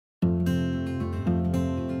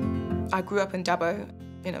I grew up in Dubbo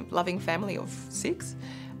in a loving family of 6,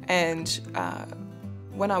 and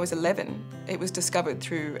when I was 11, it was discovered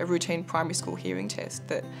through a routine primary school hearing test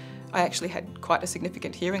that I actually had quite a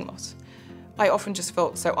significant hearing loss. I often just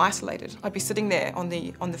felt so isolated. I'd be sitting there on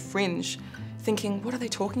the fringe thinking, what are they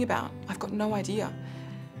talking about? I've got no idea.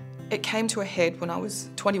 It came to a head when I was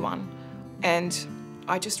 21, and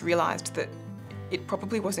I just realised that it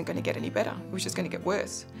probably wasn't going to get any better. It was just going to get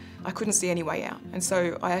worse. I couldn't see any way out, and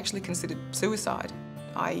so I actually considered suicide.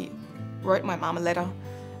 I wrote my mum a letter.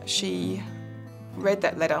 She read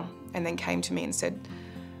that letter and then came to me and said,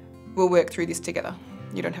 we'll work through this together.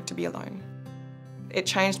 You don't have to be alone. It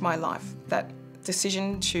changed my life, that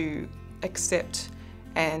decision to accept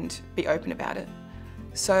and be open about it.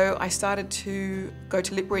 So I started to go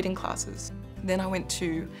to lip reading classes. Then I went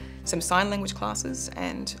to some sign language classes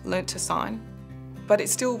and learnt to sign. But it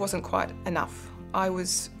still wasn't quite enough. I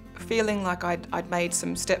was feeling like I'd made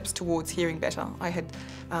some steps towards hearing better. I had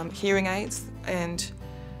hearing aids,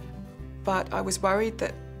 but I was worried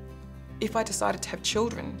that if I decided to have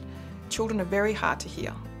children, children are very hard to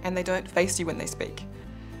hear and they don't face you when they speak.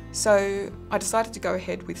 So I decided to go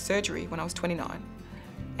ahead with surgery when I was 29,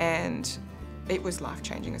 and it was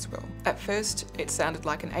life-changing as well. At first, it sounded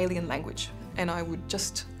like an alien language, and I would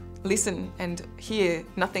just listen and hear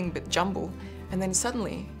nothing but jumble, and then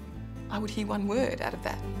suddenly I would hear one word out of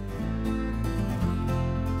that.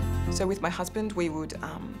 So with my husband, he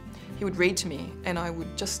would read to me, and I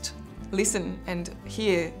would just listen and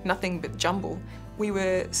hear nothing but jumble. We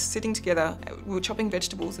were sitting together, we were chopping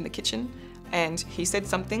vegetables in the kitchen, and he said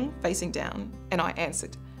something facing down, and I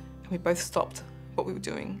answered. And we both stopped what we were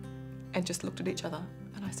doing and just looked at each other,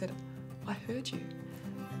 and I said, I heard you.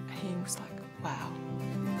 And he was like, wow.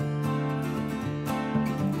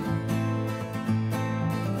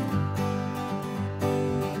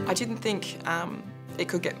 I didn't think it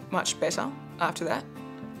could get much better after that,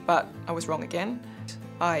 but I was wrong again.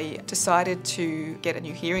 I decided to get a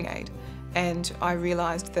new hearing aid, and I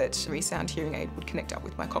realised that ReSound hearing aid would connect up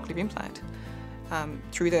with my Cochlear implant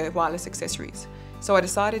through the wireless accessories. So I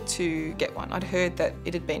decided to get one. I'd heard that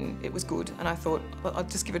it was good, and I thought, well, I'll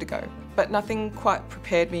just give it a go. But nothing quite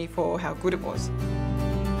prepared me for how good it was.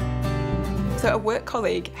 So a work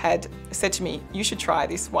colleague had said to me, you should try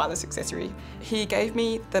this wireless accessory. He gave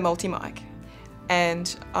me the multi-mic,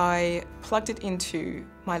 and I plugged it into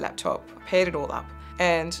my laptop, paired it all up,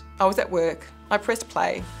 and I was at work. I pressed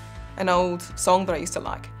play, an old song that I used to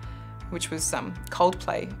like, which was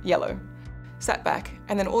Coldplay, Yellow. Sat back,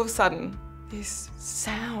 and then all of a sudden, this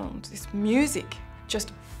sound, this music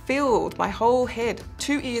just filled my whole head,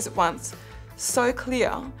 2 ears at once, so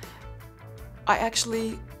clear, I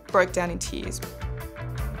actually broke down in tears.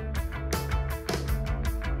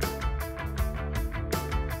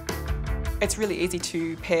 It's really easy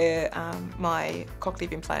to pair my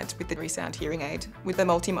Cochlear implant with the ReSound hearing aid with the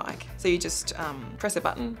multi-mic. So you just press a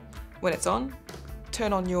button when it's on,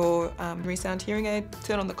 turn on your ReSound hearing aid,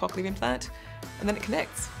 turn on the Cochlear implant, and then it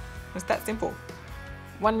connects. It's that simple.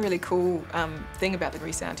 One really cool thing about the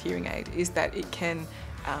ReSound hearing aid is that it can,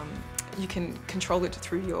 you can control it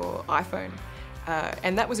through your iPhone.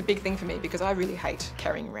 And that was a big thing for me because I really hate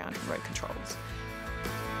carrying around remote controls.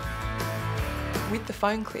 With the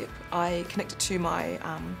phone clip, I connect it to my,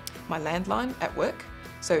 my landline at work.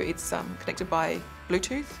 So it's connected by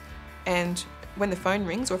Bluetooth, and when the phone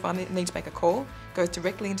rings or if I need to make a call, it goes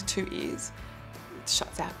directly into 2 ears. It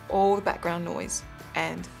shuts out all the background noise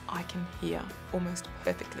and I can hear almost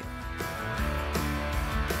perfectly.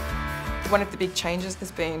 One of the big changes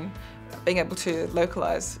has been being able to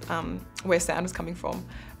localise where sound is coming from.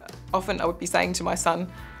 Often I would be saying to my son,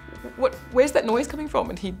 where's that noise coming from?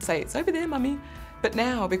 And he'd say, it's over there, Mummy. But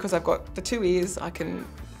now, because I've got the 2 ears, I can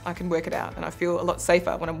work it out, and I feel a lot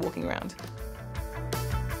safer when I'm walking around.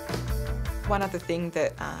 One other thing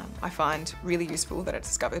that I find really useful that I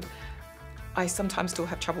discovered, I sometimes still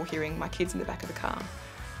have trouble hearing my kids in the back of the car.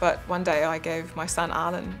 But one day I gave my son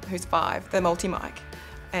Arlen, who's 5, the multi-mic,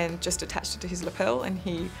 and just attached it to his lapel, and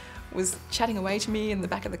he was chatting away to me in the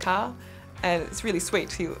back of the car, and it's really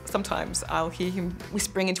sweet. Sometimes I'll hear him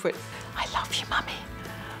whispering into it, I love you, Mummy.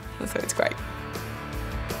 So it's great.